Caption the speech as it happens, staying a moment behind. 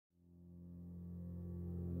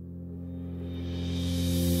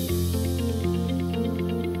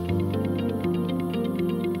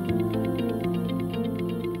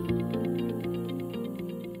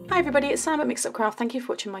everybody, it's Sam at Mixed Up Craft. Thank you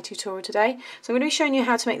for watching my tutorial today. So I'm going to be showing you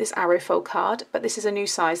how to make this arrow fold card, but this is a new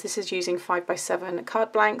size. This is using 5x7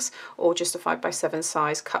 card blanks or just a 5x7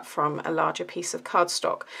 size cut from a larger piece of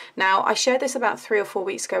cardstock. Now I shared this about 3 or 4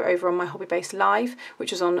 weeks ago over on my Hobby Base Live,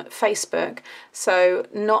 which was on Facebook. So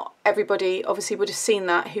not everybody obviously would have seen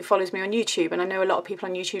that who follows me on YouTube, and I know a lot of people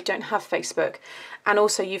on YouTube don't have Facebook. And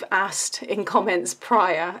also you've asked in comments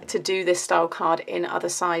prior to do this style card in other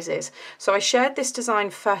sizes. So I shared this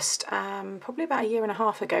design first probably about 1.5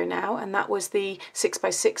 years ago now, and that was the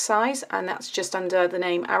 6x6 size, and that's just under the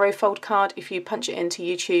name Arrow Fold Card. If you punch it into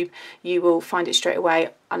YouTube you will find it straight away,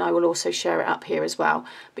 and I will also share it up here as well.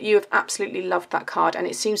 But you have absolutely loved that card, and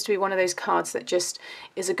it seems to be one of those cards that just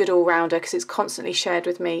is a good all-rounder because it's constantly shared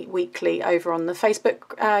with me weekly over on the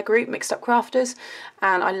Facebook group Mixed Up Crafters,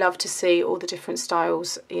 and I love to see all the different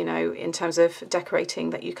styles, you know, in terms of decorating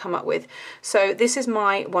that you come up with. So this is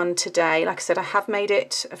my one today. Like I said, I have made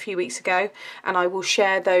it a few weeks ago, and I will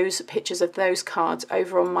share those pictures of those cards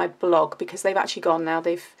over on my blog because they've actually gone now.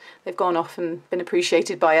 They've gone off and been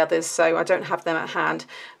appreciated by others, so I don't have them at hand,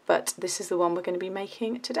 but this is the one we're going to be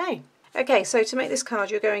making today. Okay, so to make this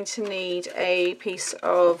card you're going to need a piece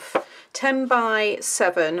of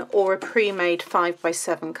 10x7 or a pre-made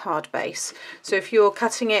 5x7 card base. So if you're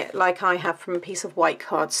cutting it like I have from a piece of white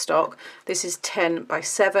cardstock, this is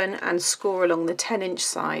 10x7, and score along the 10-inch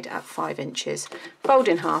side at 5 inches. Fold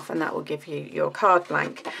in half and that will give you your card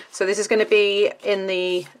blank. So this is going to be in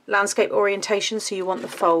the landscape orientation, so you want the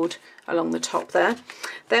fold along the top there.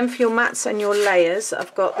 Then for your mats and your layers,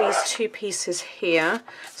 I've got these two pieces here.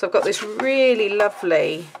 So I've got this really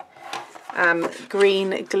lovely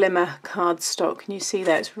green glimmer cardstock. Can you see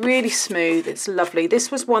that? It's really smooth, it's lovely. This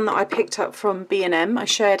was one that I picked up from B&M. I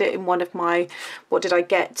shared it in one of my What Did I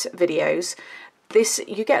Get videos. This,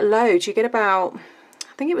 you get loads, you get about,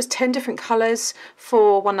 I think it was 10 different colours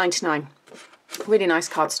for £1.99. Really nice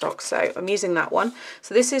cardstock, so I'm using that one.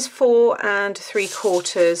 So this is 4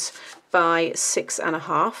 3/4 by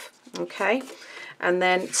 6.5. Okay, and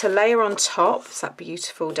then to layer on top, it's that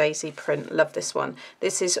beautiful daisy print. Love this one.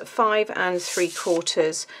 This is 5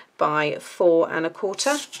 3/4 by 4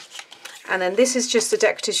 1/4, and then this is just a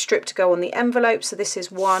decorative strip to go on the envelope. So this is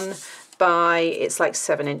 1 by, it's like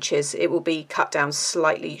 7 inches. It will be cut down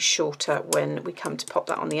slightly shorter when we come to pop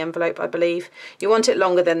that on the envelope, I believe. You want it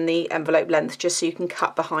longer than the envelope length just so you can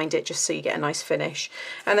cut behind it, just so you get a nice finish.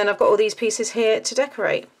 And then I've got all these pieces here to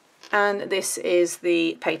decorate. And this is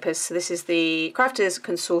the papers. So this is the Crafters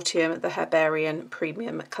Consortium, the Herbarian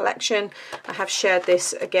Premium Collection. I have shared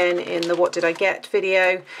this again in the What Did I Get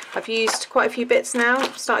video. I've used quite a few bits now,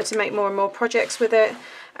 started to make more and more projects with it.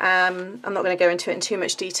 I'm not going to go into it in too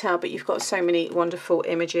much detail, but you've got so many wonderful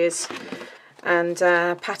images and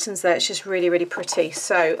patterns there. It's just really, really pretty.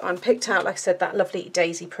 So I picked out, like I said, that lovely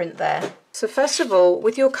daisy print there. So first of all,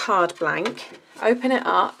 with your card blank, open it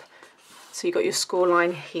up. So you've got your score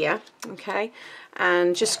line here, okay,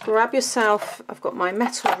 and just grab yourself, I've got my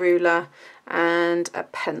metal ruler and a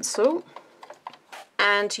pencil,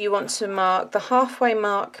 and you want to mark the halfway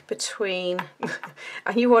mark between,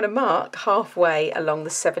 and you want to mark halfway along the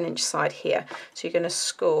 7-inch side here. So you're going to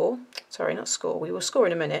score, sorry, not score, we will score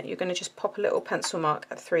in a minute. You're going to just pop a little pencil mark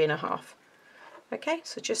at 3.5. Okay,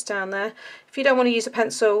 so just down there. If you don't want to use a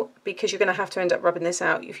pencil, because you're going to have to end up rubbing this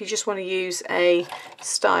out, if you just want to use a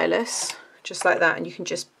stylus, just like that, and you can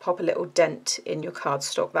just pop a little dent in your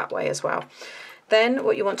cardstock that way as well. Then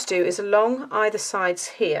what you want to do is along either sides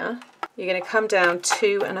here, you're going to come down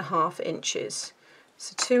 2.5 inches.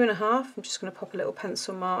 So 2.5, I'm just going to pop a little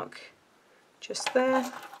pencil mark just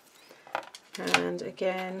there. And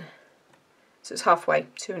again, so it's halfway,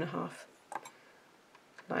 2.5,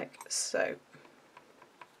 like so.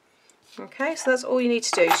 Okay, so that's all you need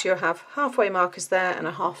to do. So you'll have halfway markers there and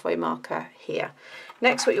a halfway marker here.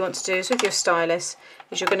 Next, what you want to do is with your stylus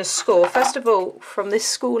is you're going to score, first of all, from this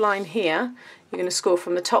score line here, you're going to score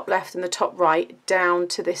from the top left and the top right down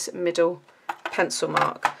to this middle pencil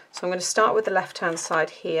mark. So I'm going to start with the left hand side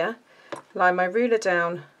here, lie my ruler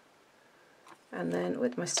down, and then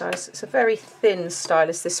with my stylus, it's a very thin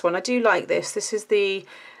stylus, this one. I do like this. This is the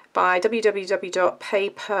by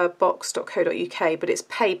www.paperbox.co.uk, but it's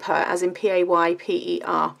paper as in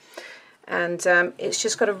P-A-Y-P-E-R. And it's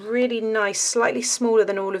just got a really nice, slightly smaller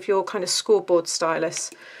than all of your kind of scoreboard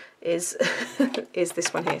stylus is is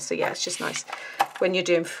this one here. So yeah, it's just nice when you're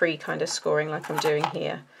doing free kind of scoring like I'm doing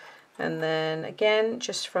here. And then again,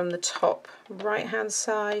 just from the top right hand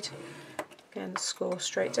side, again score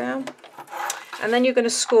straight down. And then you're going to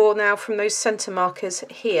score now from those centre markers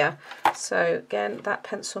here. So again, that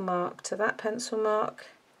pencil mark to that pencil mark.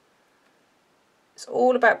 It's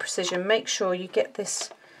all about precision. Make sure you get this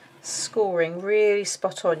scoring really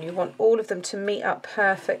spot on. You want all of them to meet up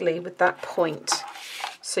perfectly with that point,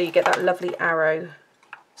 so you get that lovely arrow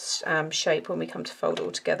shape when we come to fold it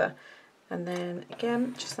all together. And then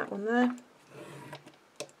again, just that one there,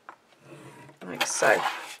 like so.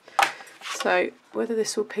 So whether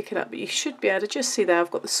this will pick it up, but you should be able to just see there, I've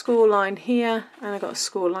got the score line here and I've got a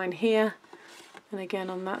score line here, and again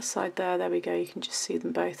on that side there we go, you can just see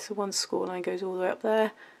them both. So one score line goes all the way up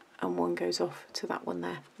there and one goes off to that one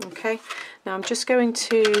there. Okay, now I'm just going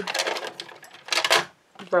to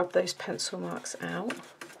rub those pencil marks out.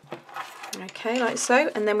 Okay, like so,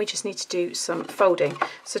 and then we just need to do some folding.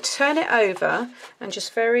 So turn it over and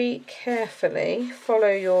just very carefully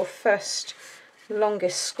follow your first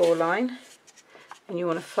longest score line, and you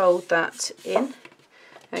want to fold that in.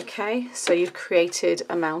 Okay, so you've created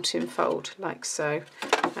a mountain fold like so,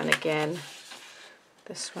 and again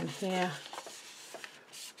this one here,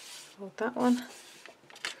 fold that one.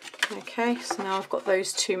 Okay, so now I've got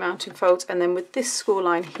those two mountain folds, and then with this score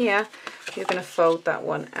line here you're going to fold that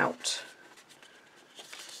one out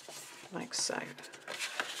like so,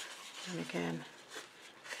 and again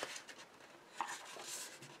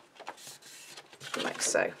like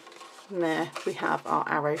so, and there we have our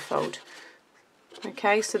arrow fold.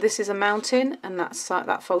 Okay, so this is a mountain and that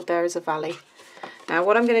fold there is a valley. Now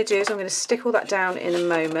what I'm going to do is I'm going to stick all that down in a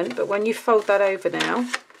moment, but when you fold that over now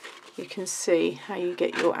you can see how you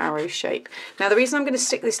get your arrow shape. Now the reason I'm going to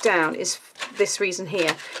stick this down is this reason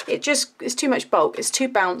here. It's too much bulk, it's too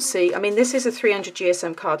bouncy. I mean, this is a 300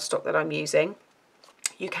 GSM cardstock that I'm using.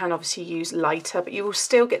 You can obviously use lighter, but you will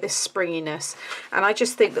still get this springiness. And I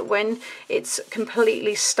just think that when it's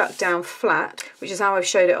completely stuck down flat, which is how I've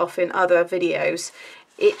showed it off in other videos,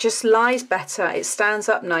 it just lies better, it stands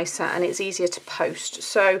up nicer, and it's easier to post.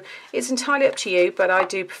 So it's entirely up to you, but I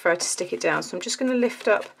do prefer to stick it down. So I'm just going to lift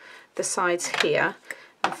up the sides here.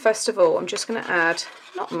 And first of all, I'm just going to add,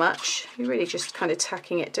 not much, you're really just kind of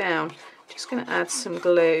tacking it down. Just going to add some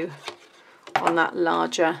glue on that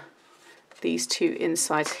larger, these two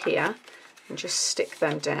insides here, and just stick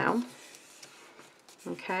them down.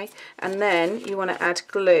 Okay, and then you want to add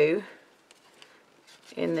glue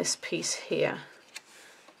in this piece here.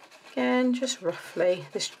 Again, just roughly.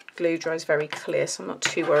 This glue dries very clear, so I'm not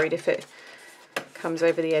too worried if it comes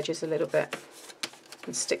over the edges a little bit.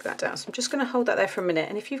 And stick that down. So I'm just going to hold that there for a minute,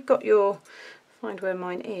 and if you've got your, find where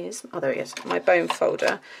mine is, oh there it is, my bone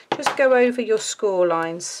folder, just go over your score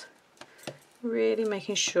lines, really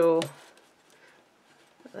making sure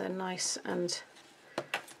that they're nice and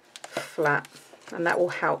flat, and that will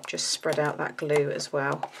help just spread out that glue as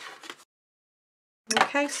well.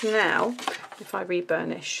 Okay, so now if I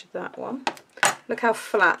reburnish that one, look how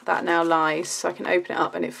flat that now lies, so I can open it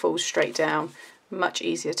up and it falls straight down. Much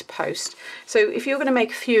easier to post. So if you're going to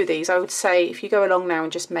make a few of these, I would say if you go along now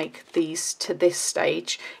and just make these to this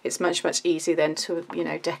stage, it's much easier then to, you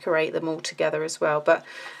know, decorate them all together as well. But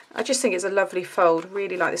I just think it's a lovely fold,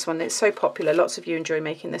 really like this one. It's so popular, lots of you enjoy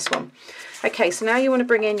making this one. Okay, so now you want to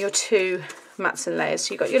bring in your two Matson layers.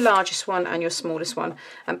 So you've got your largest one and your smallest one,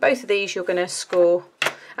 and both of these you're going to score,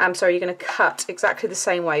 you're going to cut exactly the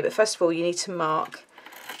same way, but first of all you need to mark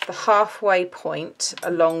the halfway point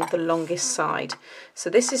along the longest side. So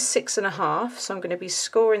this is 6.5, so I'm going to be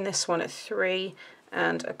scoring this one at 3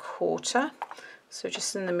 1/4. So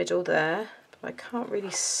just in the middle there, but I can't really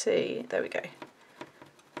see, there we go.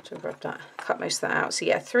 To rub that, cut most of that out. So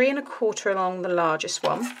yeah, 3 1/4 along the largest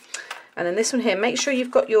one. And then this one here, make sure you've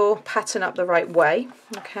got your pattern up the right way,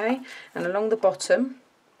 okay? And along the bottom,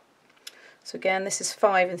 so again, this is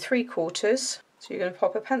 5 3/4. So you're going to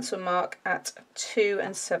pop a pencil mark at 2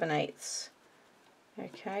 7/8,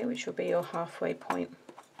 okay, which will be your halfway point.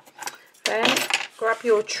 Then grab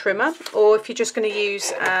your trimmer, or if you're just going to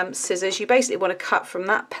use scissors, you basically want to cut from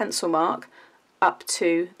that pencil mark up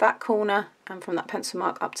to that corner, and from that pencil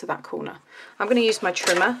mark up to that corner. I'm going to use my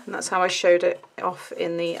trimmer, and that's how I showed it off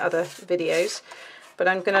in the other videos. But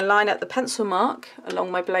I'm going to line up the pencil mark along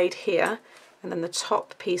my blade here, and then the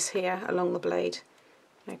top piece here along the blade,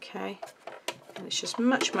 okay. And it's just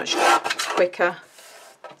much quicker.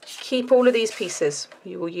 Keep all of these pieces.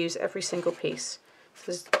 You will use every single piece. So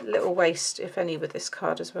there's little waste, if any, with this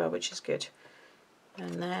card as well, which is good.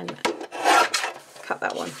 And then cut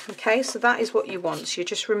that one. Okay, so that is what you want. So you're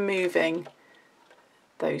just removing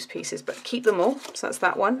those pieces, but keep them all. So that's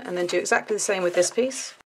that one, and then do exactly the same with this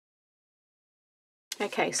piece.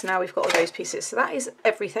 Okay, so now we've got all those pieces. So that is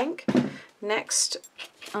everything. Next,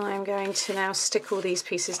 I'm going to now stick all these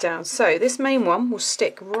pieces down. So this main one will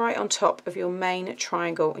stick right on top of your main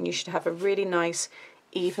triangle, and you should have a really nice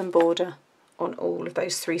even border on all of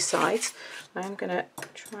those 3 sides. I'm going to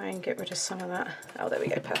try and get rid of some of that. Oh, there we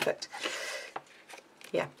go, perfect.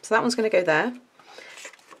 Yeah, so that one's going to go there.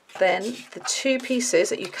 Then the 2 pieces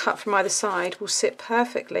that you cut from either side will sit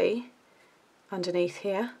perfectly underneath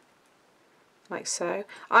here, like so.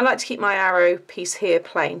 I like to keep my arrow piece here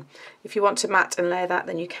plain. If you want to mat and layer that,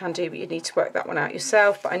 then you can do, but you need to work that one out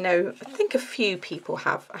yourself. But I think a few people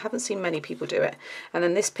have. I haven't seen many people do it. And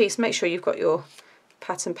then this piece, make sure you've got your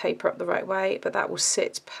pattern paper up the right way, but that will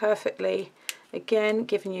sit perfectly, again,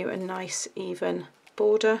 giving you a nice even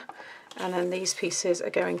border. And then these pieces are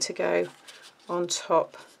going to go on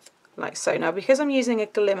top like so. Now, because I'm using a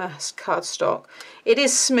Glimmer cardstock, it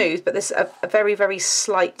is smooth, but there's a very, very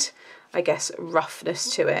slight, I guess, roughness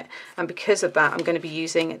to it. And because of that, I'm going to be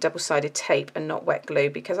using double-sided tape and not wet glue,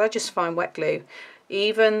 because I just find wet glue,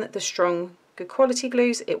 even the strong, good quality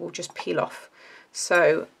glues, it will just peel off.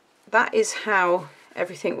 So that is how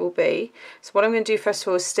everything will be. So what I'm going to do first of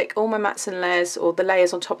all is stick all my mats and layers, or the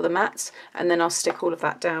layers on top of the mats, and then I'll stick all of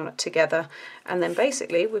that down together. And then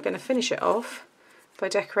basically we're going to finish it off by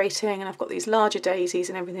decorating, and I've got these larger daisies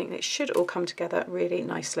and everything, and it should all come together really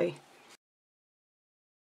nicely.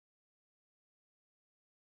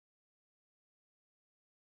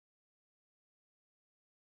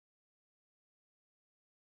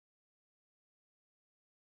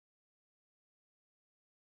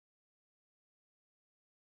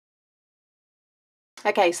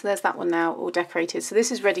 Okay, so there's that one now all decorated. So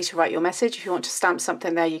this is ready to write your message. If you want to stamp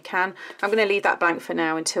something there, you can. I'm going to leave that blank for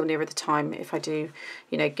now until nearer the time, if I do,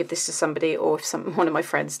 you know, give this to somebody, or if one of my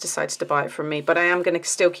friends decides to buy it from me. But I am going to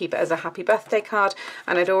still keep it as a happy birthday card,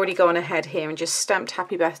 and I'd already gone ahead here and just stamped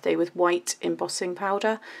happy birthday with white embossing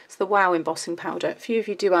powder. It's the Wow embossing powder. A few of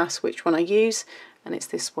you do ask which one I use, and it's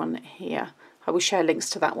this one here. I will share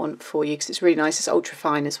links to that one for you because it's really nice. It's ultra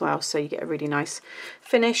fine as well, so you get a really nice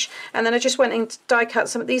finish. And then I just went and die cut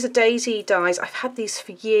some. These are daisy dies. I've had these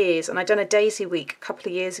for years, and I've done a daisy week a couple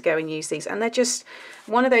of years ago and used these. And they're just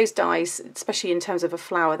one of those dies, especially in terms of a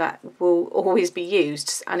flower, that will always be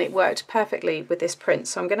used. And it worked perfectly with this print.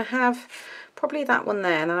 So I'm going to have probably that one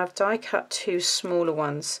there, and then I've die cut 2 smaller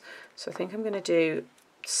ones. So I think I'm going to do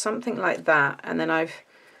something like that. And then I've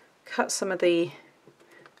cut some of the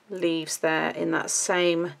leaves there in that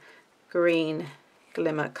same green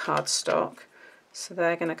Glimmer cardstock, so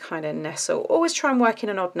they're going to kind of nestle. Always try and work in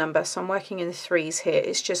an odd number, so I'm working in the 3s here.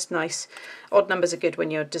 It's just nice. Odd numbers are good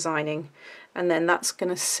when you're designing. And then that's going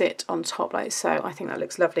to sit on top like so. I think that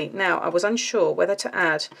looks lovely. Now, I was unsure whether to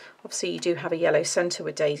add, obviously you do have a yellow centre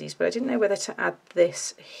with daisies, but I didn't know whether to add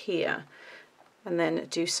this here and then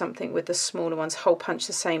do something with the smaller ones, hole punch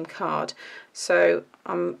the same card. So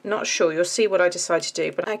I'm not sure, you'll see what I decide to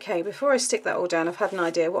do. But okay, before I stick that all down, I've had an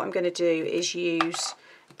idea. What I'm going to do is use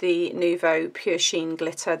the Nuvo Pure Sheen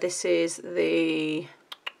glitter. This is the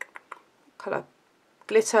colour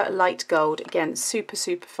Glitter Light Gold. Again, super,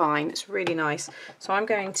 super fine. It's really nice. So I'm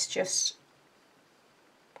going to just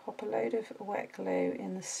pop a load of wet glue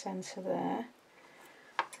in the centre there.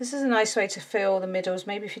 This is a nice way to fill the middles,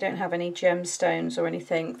 maybe if you don't have any gemstones or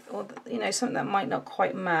anything, or you know, something that might not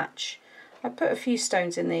quite match. I put a few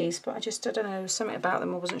stones in these, but I don't know, there was something about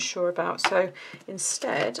them I wasn't sure about. So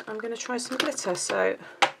instead, I'm going to try some glitter. So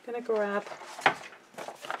I'm going to grab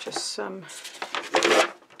just some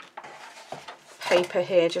paper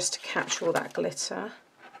here just to capture all that glitter.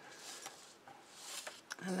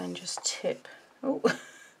 And then just tip. Oh,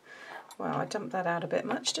 wow, I dumped that out a bit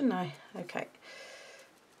much, didn't I? Okay.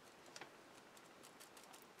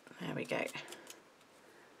 There we go.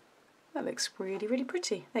 That looks really, really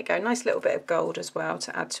pretty. There you go, nice little bit of gold as well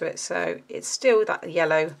to add to it. So it's still that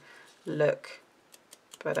yellow look,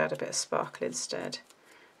 but add a bit of sparkle instead.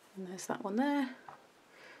 And there's that one there.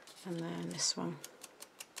 And then this one.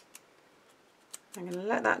 I'm going to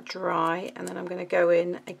let that dry, and then I'm going to go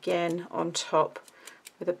in again on top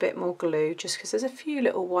with a bit more glue, just because there's a few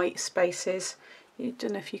little white spaces. You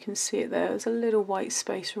don't know if you can see it there. There's a little white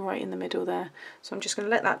space right in the middle there. So I'm just going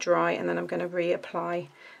to let that dry, and then I'm going to reapply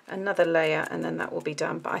another layer, and then that will be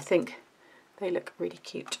done. But I think they look really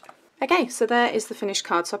cute. Okay, so there is the finished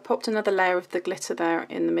card. So I popped another layer of the glitter there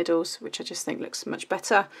in the middles, which I just think looks much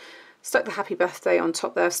better. Stuck the happy birthday on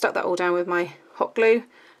top there. I've stuck that all down with my hot glue.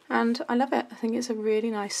 And I love it. I think it's a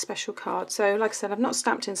really nice special card. So like I said, I've not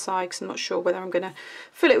stamped inside because I'm not sure whether I'm going to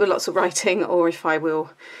fill it with lots of writing or if I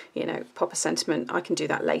will, you know, pop a sentiment. I can do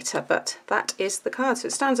that later, but that is the card. So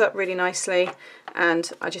it stands up really nicely,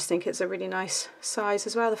 and I just think it's a really nice size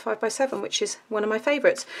as well, the 5x7, which is one of my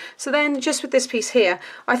favourites. So then just with this piece here,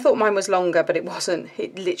 I thought mine was longer, but it wasn't.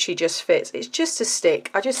 It literally just fits. It's just a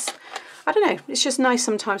stick. I don't know, it's just nice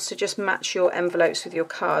sometimes to just match your envelopes with your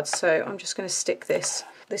cards. So I'm just going to stick this.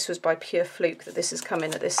 This was by pure fluke that this has come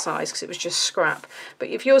in at this size because it was just scrap. But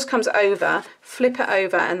if yours comes over, flip it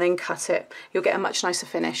over and then cut it. You'll get a much nicer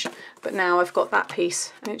finish. But now I've got that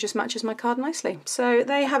piece and it just matches my card nicely. So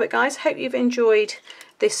there you have it, guys. Hope you've enjoyed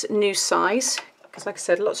this new size, because like I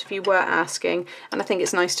said, lots of you were asking, and I think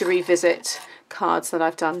it's nice to revisit cards that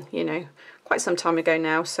I've done, you know, quite some time ago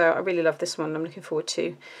now. So I really love this one. I'm looking forward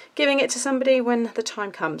to giving it to somebody when the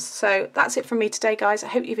time comes. So that's it from me today, guys. I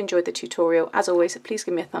hope you've enjoyed the tutorial. As always, please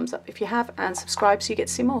give me a thumbs up if you have, and subscribe so you get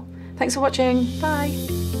to see more. Thanks for watching.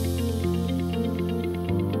 Bye.